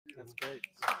That's great.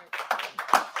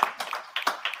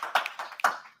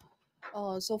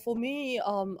 So for me,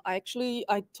 I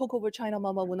took over China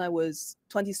Mama when I was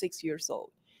 26 years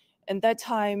old. And that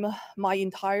time, my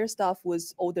entire staff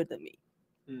was older than me.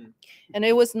 And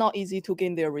it was not easy to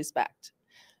gain their respect.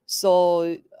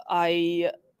 So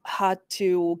I had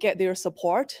to get their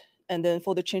support, and then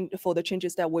for the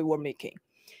changes that we were making.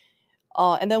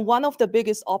 And then one of the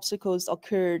biggest obstacles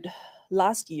occurred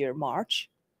last year, March.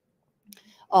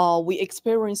 We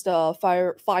experienced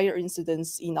fire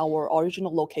incidents in our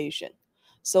original location.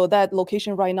 So that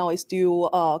location right now is still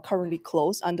currently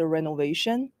closed under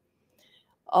renovation.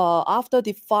 After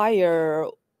the fire,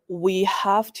 we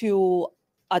have to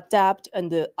adapt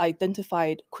and identify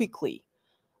it quickly.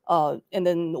 And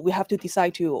then we have to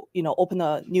decide to, open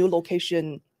a new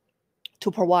location to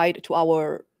provide to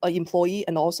our employee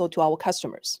and also to our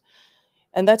customers.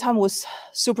 And that time was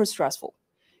super stressful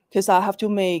because I have to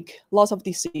make lots of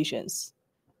decisions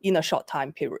in a short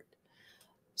time period.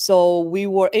 So we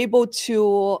were able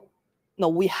to,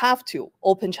 we have to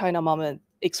open China Mama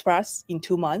Express in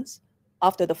 2 months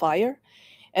after the fire.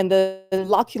 And then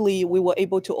luckily we were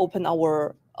able to open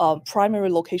our primary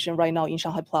location right now in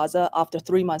Shanghai Plaza after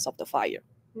 3 months of the fire.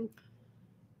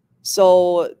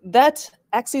 So that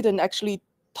accident actually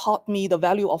taught me the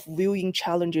value of viewing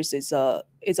challenges is a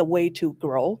way to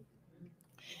grow.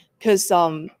 Because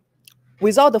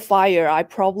without the fire, I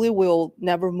probably will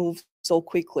never move so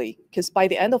quickly. Because by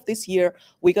the end of this year,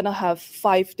 we're gonna have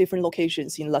 5 different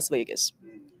locations in Las Vegas.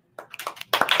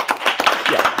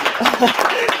 Yeah.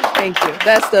 Thank you.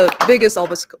 That's the biggest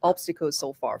obstacle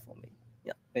so far for me.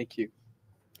 Yeah. Thank you.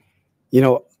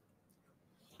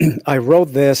 I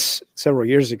wrote this several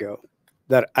years ago,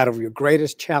 that out of your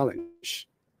greatest challenge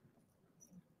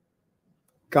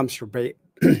comes your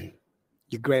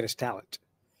greatest talent.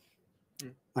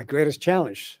 My greatest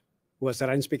challenge was that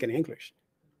I didn't speak any English.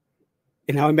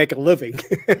 And now I make a living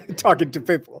talking to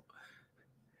people.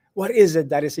 What is it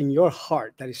that is in your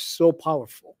heart that is so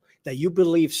powerful, that you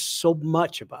believe so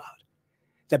much about,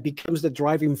 that becomes the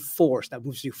driving force that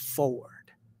moves you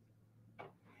forward?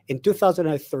 In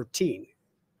 2013,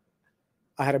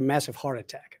 I had a massive heart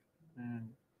attack,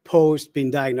 post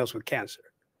being diagnosed with cancer.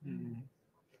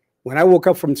 When I woke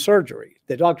up from surgery,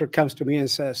 the doctor comes to me and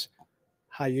says,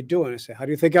 "How you doing?" I said, "How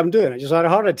do you think I'm doing? I just had a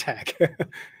heart attack."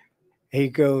 He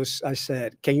goes, I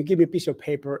said, "Can you give me a piece of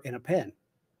paper and a pen?"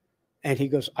 And he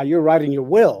goes, "Are you writing your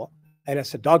will?" And I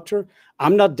said, "Doctor,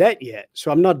 I'm not dead yet, so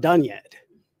I'm not done yet."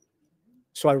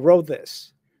 So I wrote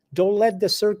this: don't let the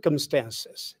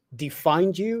circumstances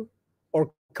define you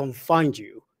or confine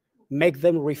you. Make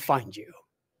them refine you.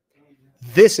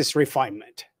 This is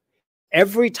refinement.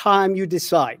 Every time you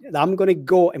decide that I'm going to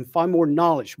go and find more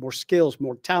knowledge, more skills,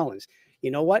 more talents,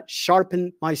 you know what?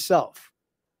 Sharpen myself.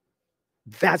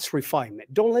 That's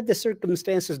refinement. Don't let the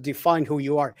circumstances define who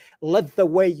you are. Let the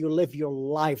way you live your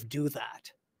life do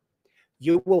that.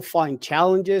 You will find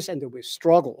challenges and there will be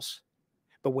struggles.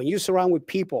 But when you surround with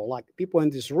people, like people in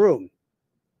this room,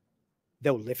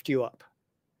 they'll lift you up.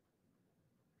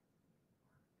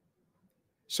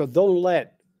 So don't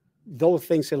let those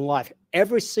things in life.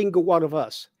 Every single one of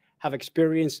us have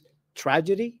experienced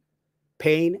tragedy,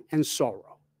 pain, and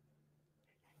sorrow.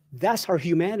 That's our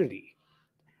humanity.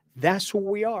 That's who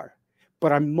we are.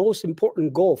 But our most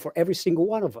important goal for every single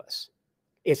one of us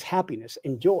is happiness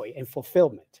and joy and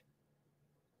fulfillment.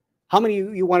 How many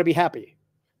of you want to be happy?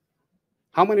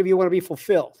 How many of you want to be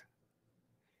fulfilled?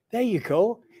 There you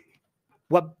go.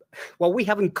 What we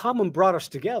have in common brought us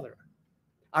together.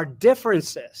 Our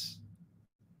differences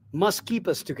must keep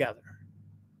us together.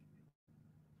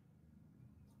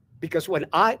 Because when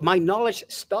my knowledge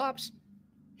stops,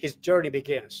 his journey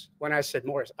begins. When I said,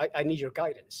 "Morris, I need your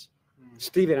guidance.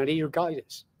 Stephen, I need your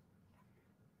guidance."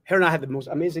 Her and I had the most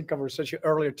amazing conversation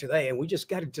earlier today, and we just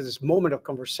got into this moment of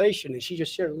conversation, and she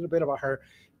just shared a little bit about her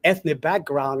ethnic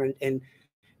background, and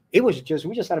it was just,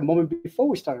 we just had a moment before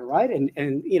we started, right? And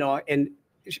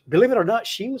believe it or not,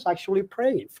 she was actually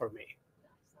praying for me.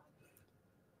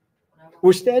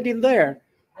 We're standing there,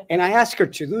 and I asked her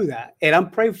to do that, and I'm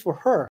praying for her.